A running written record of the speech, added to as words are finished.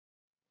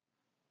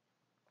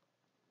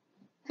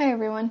Hi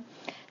everyone.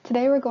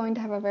 Today we're going to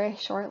have a very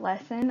short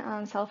lesson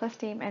on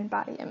self-esteem and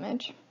body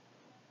image.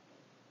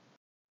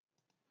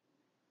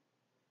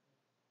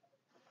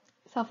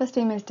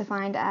 Self-esteem is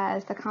defined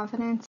as the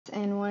confidence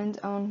in one's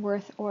own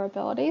worth or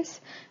abilities.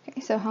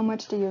 Okay, so how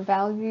much do you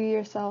value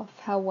yourself?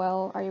 How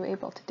well are you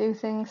able to do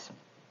things?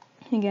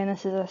 Again,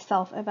 this is a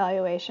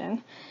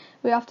self-evaluation.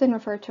 We often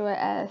refer to it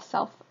as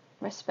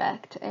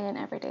self-respect in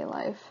everyday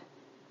life.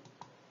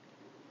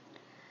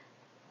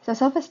 So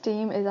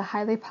self-esteem is a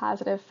highly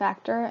positive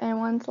factor in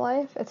one's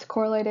life. It's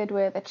correlated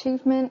with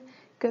achievement,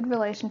 good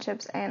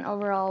relationships, and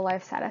overall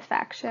life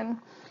satisfaction.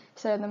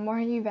 So the more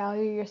you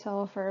value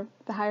yourself or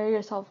the higher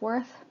your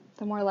self-worth,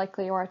 the more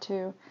likely you are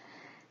to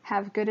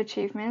have good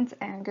achievements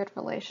and good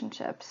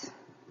relationships.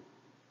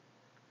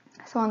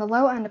 So on the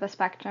low end of the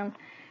spectrum,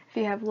 if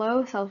you have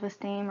low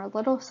self-esteem or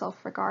little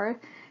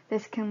self-regard,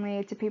 this can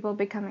lead to people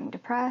becoming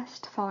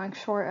depressed, falling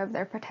short of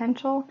their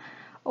potential,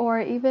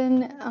 or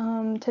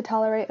even to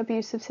tolerate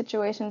abusive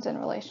situations in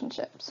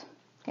relationships.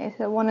 Okay,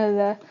 so one of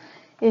the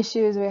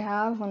issues we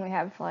have when we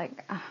have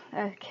like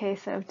a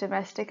case of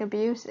domestic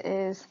abuse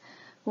is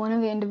one of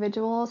the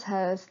individuals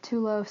has too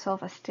low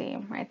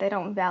self-esteem, right? They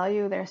don't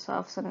value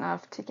themselves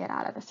enough to get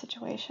out of the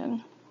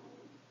situation.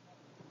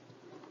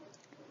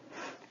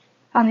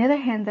 On the other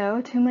hand, though,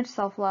 too much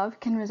self-love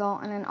can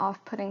result in an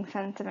off-putting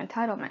sense of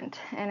entitlement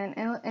and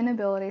an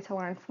inability to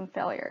learn from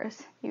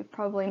failures. You've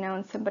probably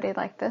known somebody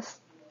like this,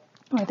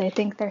 where they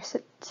think they're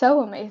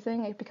so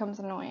amazing it becomes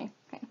annoying.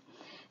 Okay.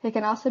 It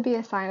can also be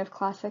a sign of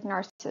classic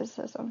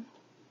narcissism.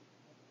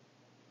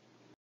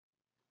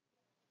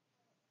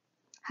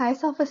 High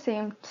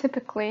self-esteem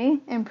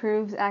typically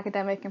improves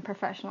academic and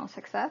professional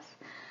success,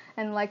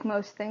 and like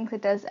most things,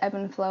 it does ebb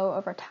and flow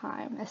over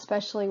time,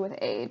 especially with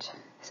age.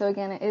 So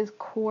again, it is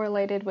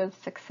correlated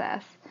with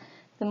success.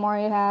 The more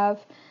you have,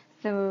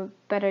 the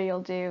better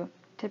you'll do,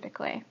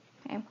 typically.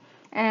 Okay?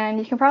 And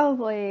you can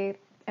probably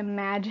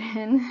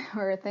imagine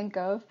or think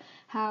of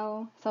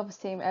how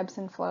self-esteem ebbs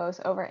and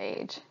flows over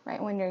age,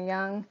 right? When you're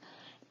young,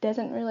 it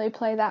doesn't really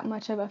play that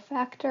much of a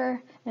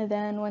factor, and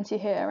then once you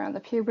hit around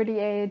the puberty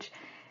age,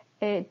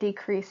 it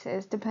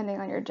decreases depending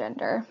on your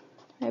gender,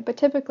 right? But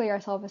typically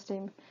our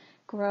self-esteem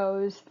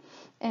grows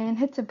and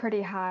hits a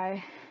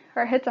high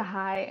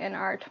in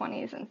our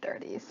 20s and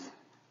 30s.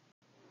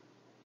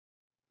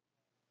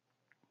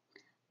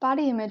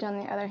 Body image, on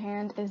the other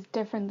hand, is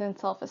different than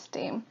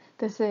self-esteem.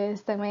 This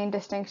is the main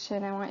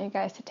distinction I want you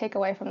guys to take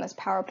away from this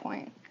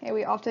PowerPoint. Okay,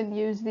 we often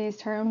use these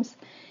terms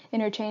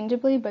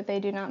interchangeably, but they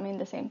do not mean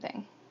the same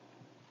thing.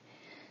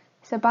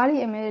 So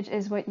body image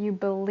is what you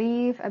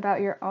believe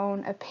about your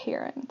own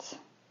appearance.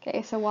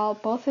 Okay, so while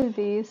both of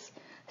these,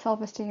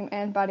 self-esteem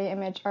and body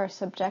image, are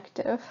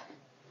subjective,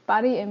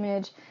 body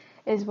image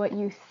is what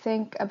you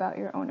think about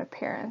your own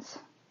appearance.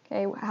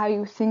 Okay, how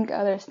you think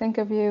others think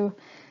of you,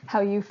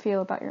 how you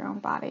feel about your own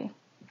body.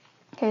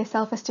 Okay,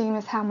 self-esteem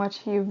is how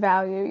much you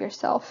value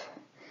yourself.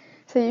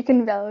 So you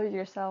can value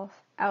yourself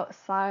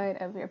outside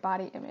of your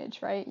body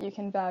image, right? You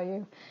can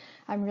value,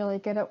 I'm really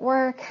good at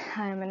work,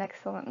 I'm an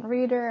excellent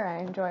reader, I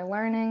enjoy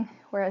learning,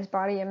 whereas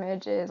body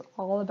image is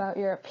all about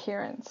your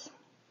appearance.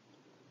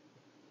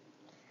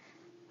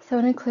 So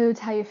it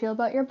includes how you feel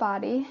about your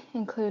body,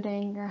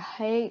 including your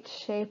height,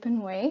 shape,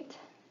 and weight,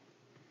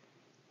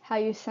 how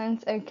you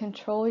sense and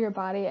control your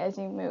body as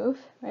you move,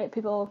 right?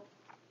 People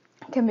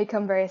can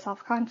become very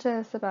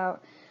self-conscious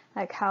about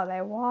like how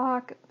they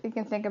walk. You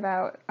can think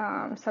about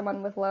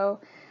someone with low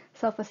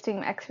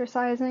self-esteem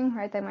exercising,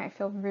 right? They might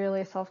feel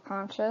really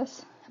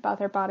self-conscious about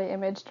their body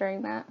image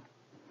during that.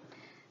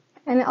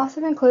 And it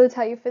also includes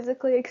how you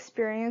physically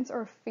experience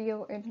or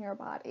feel in your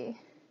body.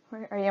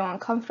 Right? Are you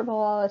uncomfortable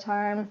all the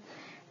time?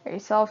 Are you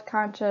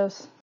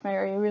self-conscious?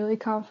 Are you really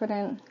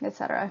confident,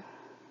 etc.?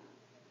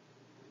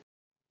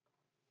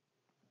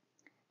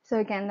 So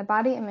again, the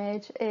body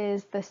image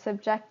is the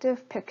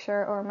subjective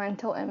picture or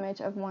mental image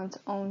of one's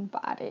own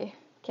body.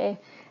 Okay,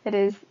 it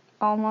is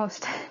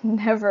almost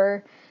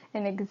never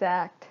an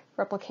exact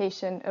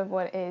replication of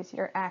what is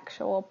your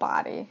actual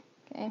body.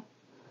 Okay,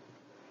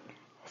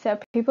 so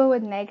people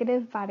with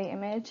negative body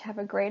image have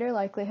a greater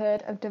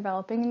likelihood of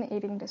developing an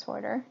eating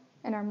disorder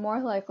and are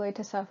more likely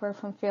to suffer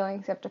from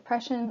feelings of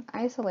depression,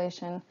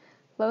 isolation,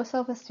 low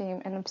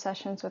self-esteem, and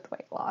obsessions with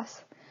weight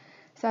loss.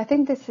 So I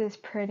think this is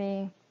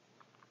pretty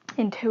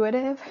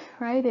intuitive,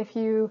 right? If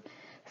you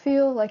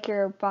feel like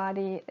your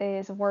body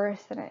is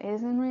worse than it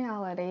is in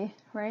reality,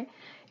 right,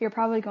 you're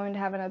probably going to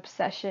have an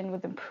obsession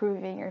with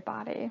improving your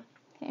body.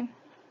 Okay.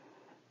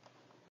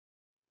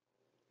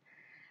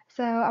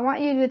 So I want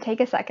you to take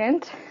a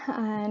second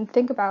and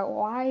think about,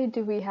 why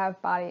do we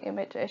have body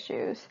image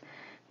issues?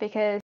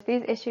 Because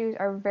these issues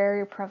are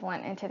very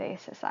prevalent in today's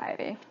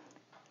society.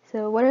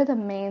 So what are the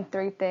main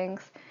three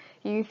things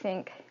you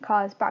think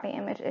cause body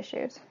image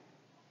issues?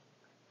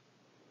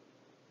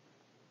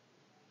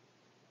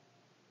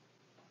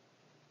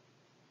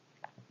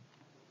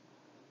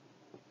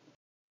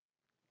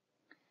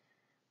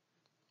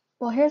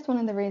 Well, here's one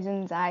of the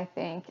reasons I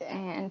think,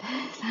 and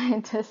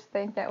scientists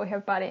think, that we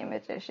have body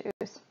image issues.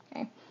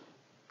 Okay?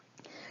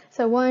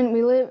 So one,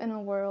 we live in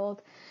a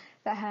world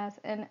that has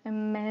an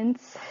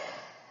immense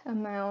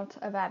amount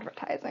of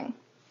advertising.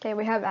 Okay,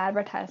 we have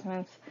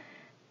advertisements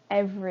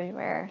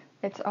everywhere.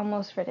 It's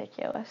almost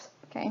ridiculous.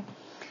 Okay,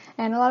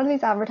 and a lot of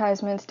these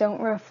advertisements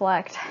don't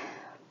reflect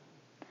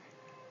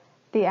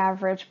the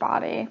average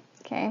body.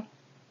 Okay,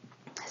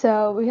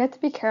 so we have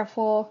to be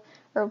careful,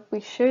 or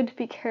we should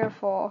be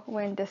careful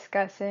when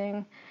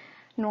discussing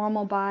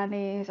normal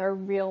bodies or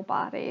real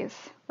bodies,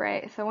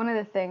 right? So one of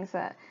the things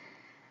that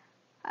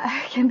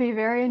can be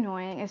very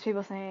annoying is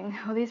people saying,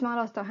 oh, these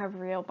models don't have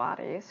real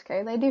bodies.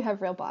 Okay, they do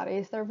have real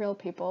bodies. They're real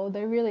people.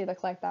 They really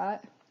look like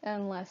that,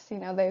 unless, you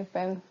know, they've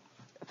been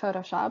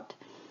photoshopped.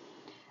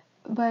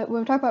 But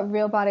when we talk about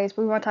real bodies,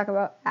 we want to talk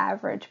about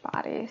average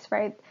bodies,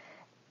 right?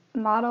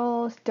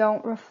 Models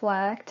don't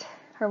reflect,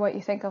 or what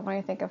you think of when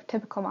you think of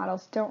typical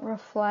models, don't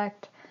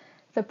reflect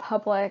the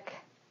public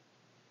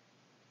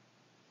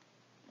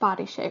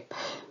body shape,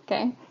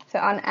 okay? So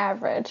on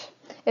average,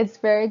 it's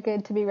very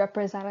good to be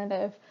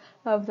representative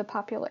of the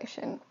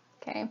population,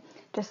 okay?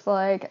 Just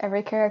like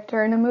every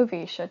character in a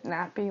movie should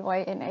not be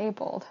white and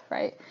abled,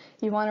 right?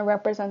 You want to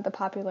represent the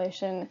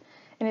population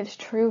in its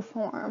true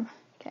form,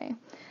 okay?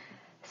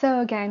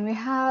 So again, we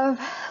have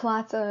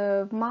lots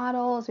of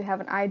models. We have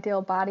an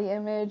ideal body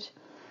image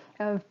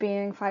of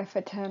being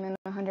 5'10" and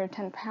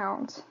 110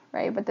 pounds,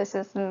 right? But this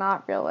is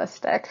not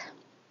realistic.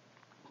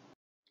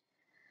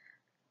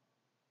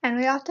 And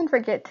we often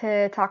forget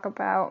to talk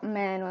about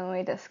men when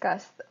we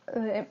discuss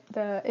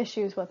the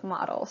issues with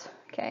models,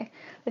 okay?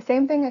 The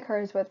same thing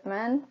occurs with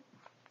men.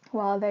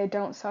 While they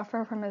don't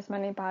suffer from as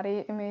many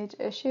body image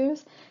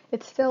issues,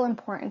 it's still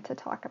important to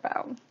talk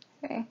about,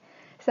 okay?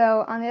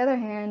 So on the other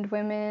hand,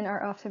 women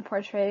are often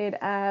portrayed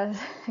as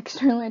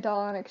extremely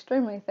tall and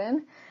extremely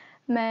thin.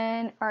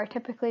 Men are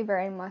typically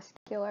very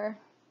muscular.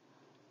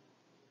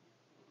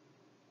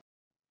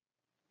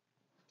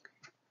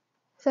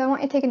 So I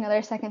want you to take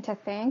another second to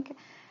think.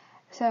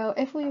 So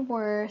if we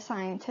were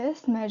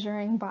scientists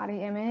measuring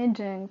body image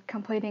and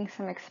completing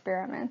some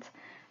experiments,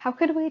 how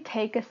could we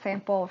take a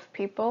sample of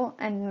people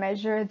and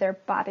measure their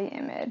body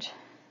image?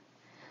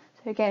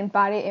 So again,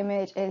 body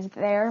image is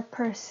their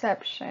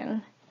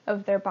perception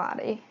of their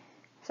body.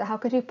 So how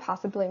could you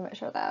possibly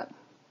measure that?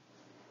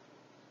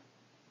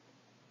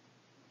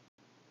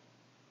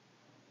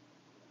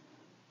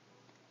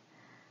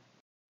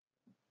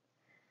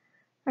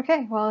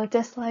 Okay, well,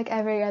 just like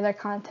every other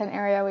content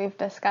area we've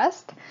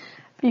discussed,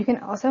 you can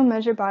also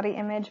measure body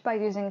image by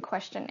using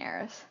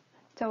questionnaires.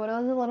 So it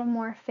is a little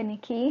more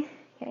finicky,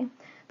 okay?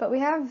 But we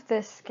have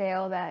this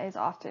scale that is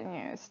often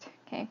used,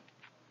 okay?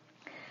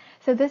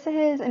 So this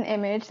is an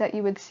image that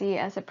you would see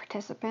as a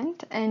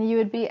participant, and you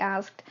would be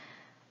asked,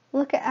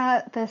 look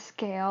at the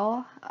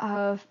scale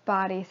of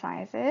body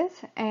sizes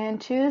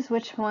and choose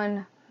which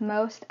one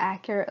most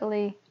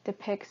accurately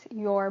depicts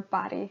your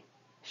body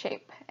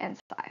shape and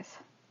size.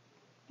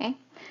 Okay?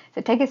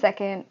 So take a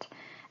second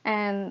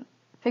and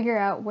figure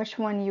out which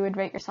one you would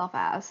rate yourself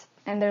as.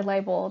 And they're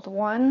labeled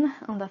 1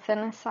 on the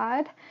thinnest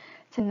side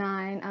to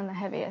 9 on the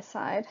heaviest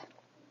side.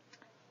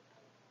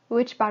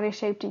 Which body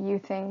shape do you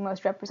think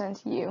most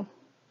represents you?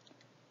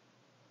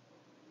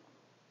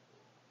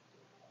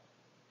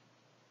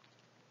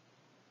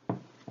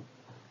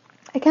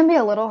 It can be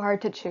a little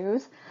hard to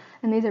choose,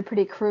 and these are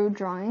pretty crude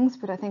drawings,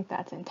 but I think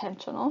that's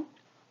intentional.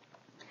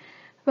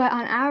 But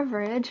on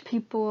average,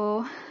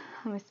 people,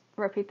 let me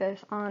repeat this,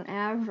 on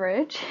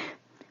average,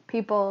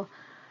 people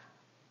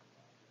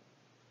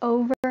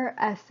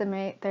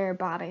overestimate their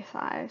body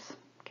size,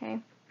 okay?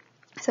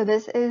 So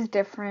this is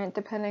different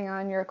depending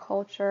on your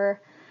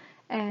culture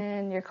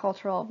and your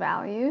cultural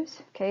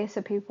values, okay?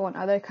 So people in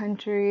other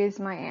countries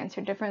might answer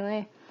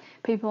differently.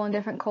 People in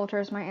different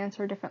cultures might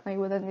answer differently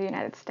within the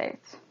United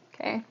States,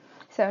 okay?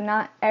 So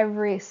not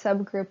every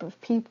subgroup of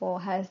people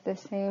has the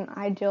same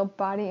ideal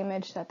body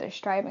image that they're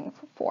striving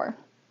for,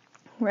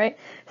 right?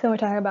 So when we're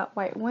talking about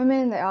white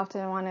women, they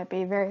often want to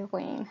be very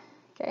lean,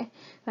 okay?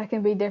 That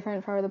can be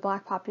different for the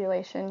black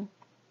population,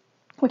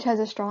 which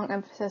has a strong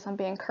emphasis on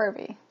being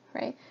curvy,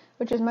 right?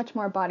 Which is much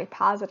more body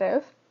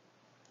positive,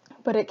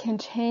 but it can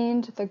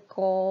change the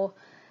goal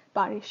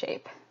body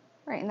shape,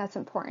 right? And that's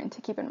important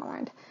to keep in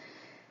mind.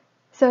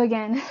 So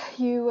again,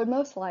 you would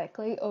most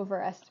likely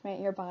overestimate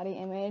your body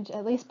image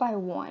at least by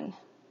 1,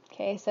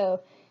 okay?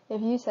 So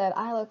if you said,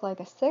 I look like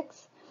a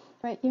 6,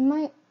 right, you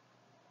might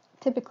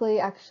typically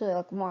actually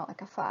look more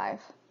like a 5,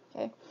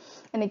 okay?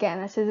 And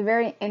again, this is a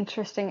very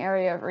interesting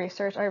area of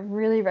research. I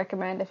really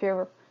recommend, if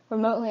you're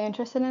remotely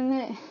interested in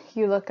it,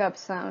 you look up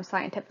some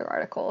scientific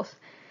articles.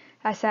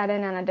 I sat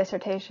in on a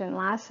dissertation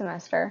last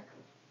semester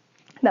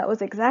that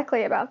was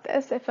exactly about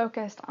this. It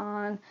focused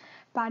on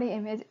body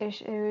image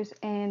issues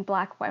in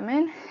black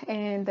women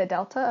in the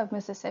Delta of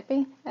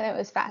Mississippi, and it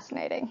was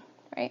fascinating,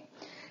 right?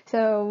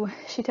 So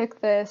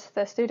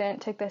the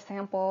student took this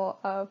sample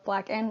of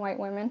black and white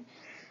women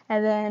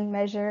and then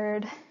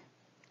measured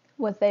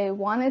what they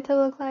wanted to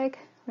look like,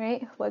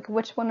 right? Like,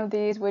 which one of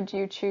these would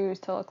you choose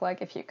to look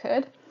like if you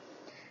could?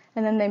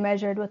 And then they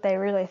measured what they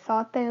really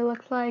thought they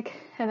looked like,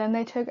 and then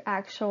they took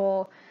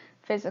actual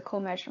physical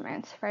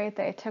measurements, right?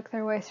 They took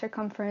their waist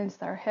circumference,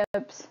 their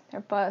hips,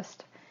 their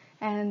bust,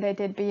 and they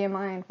did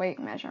BMI and weight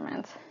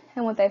measurements.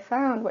 And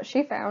what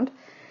she found,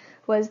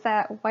 was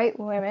that the white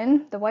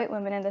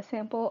women in the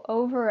sample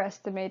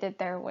overestimated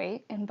their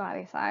weight and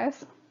body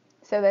size.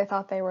 So they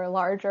thought they were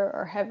larger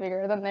or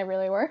heavier than they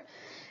really were.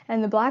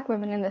 And the black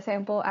women in the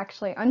sample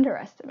actually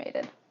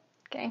underestimated.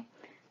 Okay,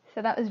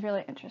 so that was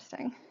really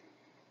interesting.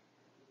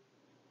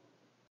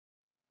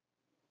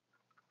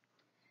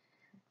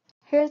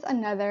 Here's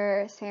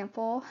another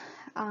sample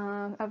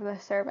of the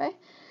survey.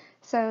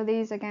 So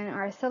these again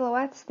are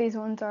silhouettes. These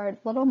ones are a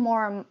little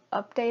more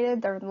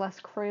updated, they're less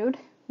crude,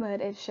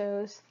 but it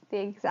shows the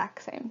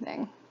exact same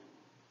thing.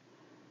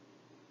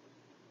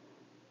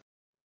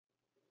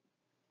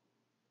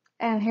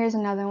 And here's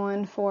another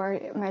one for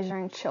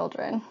measuring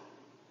children.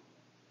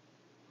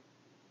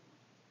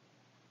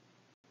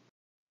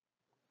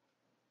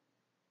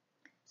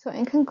 So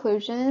in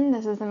conclusion,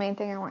 this is the main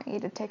thing I want you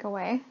to take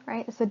away,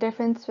 right? It's the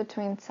difference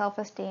between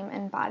self-esteem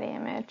and body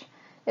image.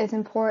 It's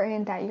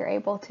important that you're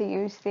able to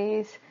use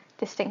these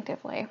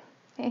distinctively.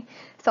 Okay?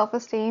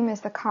 Self-esteem is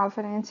the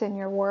confidence in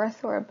your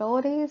worth or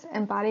abilities,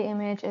 and body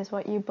image is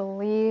what you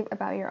believe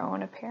about your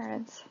own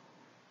appearance.